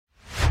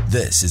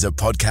This is a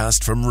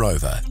podcast from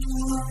Rover.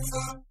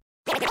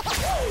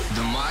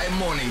 The My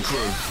Morning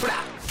Crew.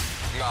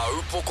 Ngā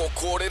upoko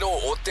kōrero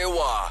o te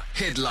wā.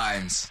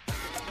 Headlines.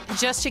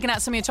 Just checking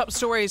out some of your top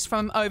stories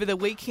from over the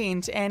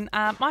weekend. And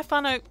my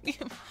whānau,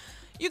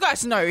 you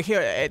guys know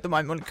here at the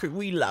My Morning Crew,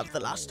 we love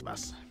The Last of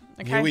Us.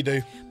 Okay? Yeah, we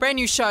do. Brand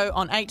new show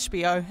on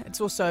HBO. It's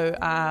also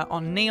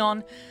on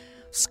Neon,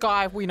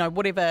 Sky,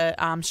 whatever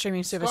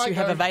streaming service Sky you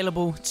have Go.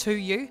 available to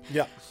you.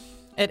 Yeah.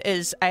 It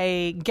is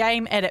a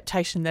game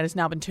adaptation that has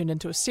now been turned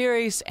into a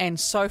series, and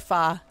so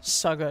far,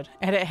 so good.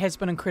 And it has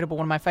been incredible.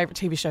 One of my favourite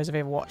TV shows I've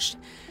ever watched.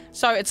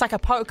 So it's like a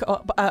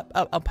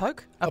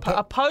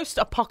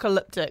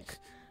post-apocalyptic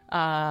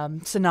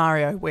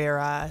scenario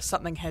where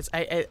something has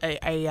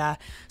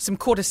some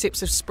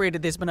cordyceps have spread.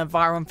 There's been a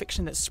viral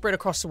infection that's spread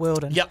across the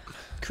world and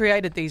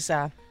created these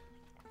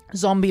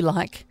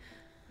zombie-like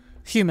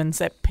humans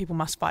that people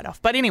must fight off.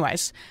 But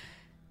anyways,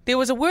 there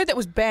was a word that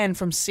was banned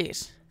from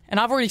set. And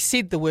I've already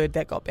said the word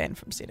that got banned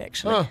from set,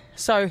 actually. Oh.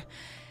 So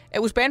it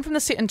was banned from the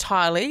set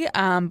entirely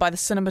by the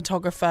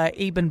cinematographer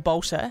Eben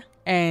Bolter,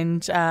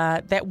 and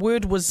that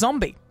word was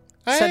zombie.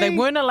 Hey. So they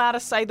weren't allowed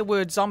to say the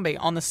word zombie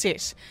on the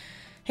set.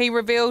 He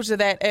revealed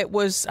that it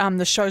was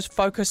the show's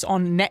focus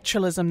on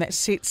naturalism that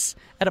sets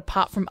it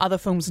apart from other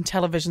films and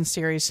television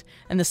series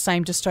in the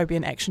same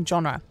dystopian action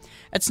genre.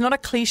 It's not a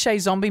cliche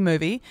zombie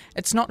movie.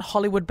 It's not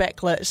Hollywood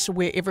backlit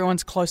where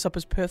everyone's close-up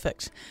is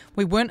perfect.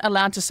 We weren't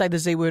allowed to say the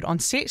Z word on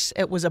set.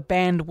 It was a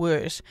banned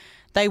word.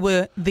 They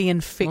were the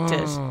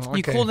infected. Okay.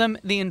 You call them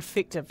the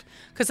infective.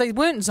 Because they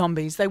weren't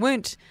zombies. They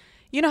weren't...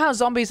 You know how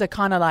zombies are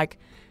kind of like...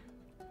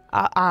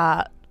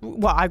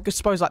 well, I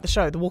suppose like the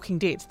show, The Walking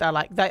Dead, they're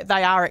like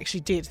they are actually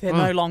dead. They're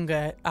no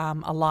longer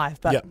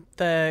alive. But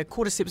the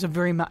cordyceps are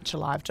very much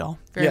alive, Joel.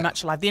 Very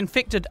much alive. The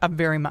infected are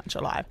very much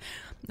alive.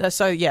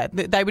 So yeah,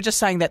 they were just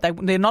saying that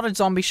they're not a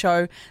zombie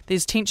show.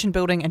 There's tension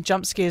building and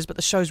jump scares, but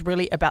the show's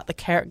really about the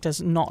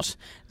characters, not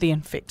the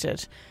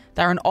infected.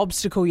 They're an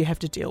obstacle you have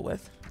to deal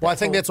with. Well, I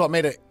think that's what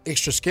made it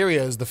extra scarier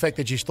is the fact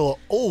that you thought,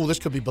 oh, this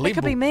could be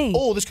believable. be me.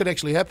 Oh, this could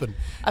actually happen.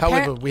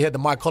 However, we had the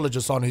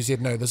mycologist on who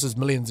said, no, this is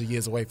millions of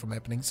years away from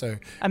happening, so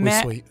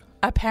we're sweet.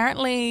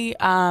 Apparently,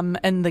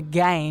 in the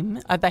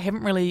game, they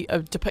haven't really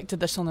depicted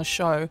this on the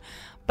show,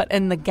 but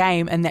in the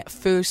game, in that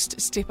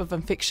first step of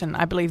infection,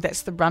 I believe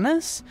that's the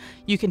runners,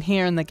 you can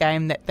hear in the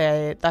game that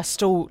they're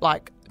still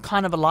like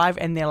kind of alive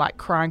and they're like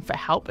crying for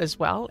help as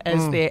well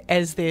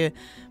as they're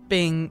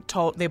being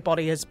told their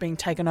body is being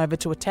taken over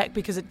to attack,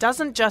 because it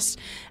doesn't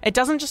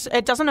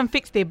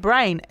infect their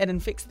brain, it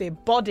infects their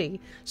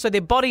body. So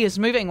their body is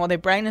moving while their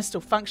brain is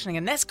still functioning,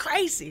 and that's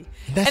crazy.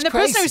 And the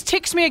person who's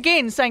texted me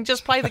again saying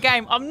just play the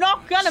game, I'm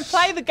not gonna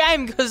play the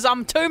game because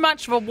I'm too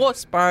much of a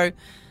wuss, bro.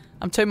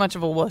 I'm too much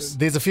of a wuss.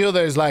 There's a few of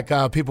those like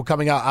people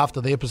coming out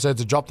after the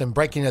episodes are dropped and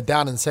breaking it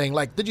down and saying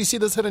like, did you see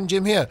this hidden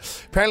gem here?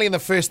 Apparently in the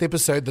first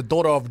episode, the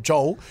daughter of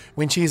Joel,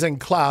 when she's in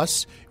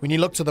class, when you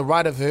look to the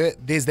right of her,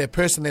 there's that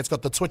person that's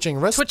got the twitching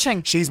wrist.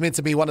 Twitching. She's meant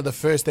to be one of the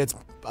first that's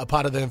a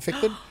part of the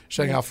infected,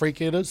 showing how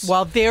freaky it is.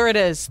 Well, there it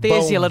is.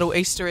 There's Boom. your little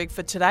Easter egg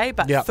for today.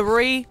 But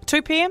 3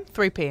 p.m.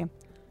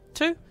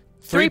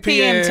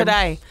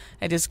 today.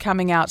 It is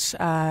coming out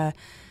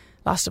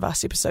Last of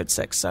Us episode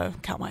 6, so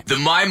can't wait. The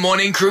My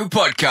Morning Crew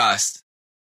podcast.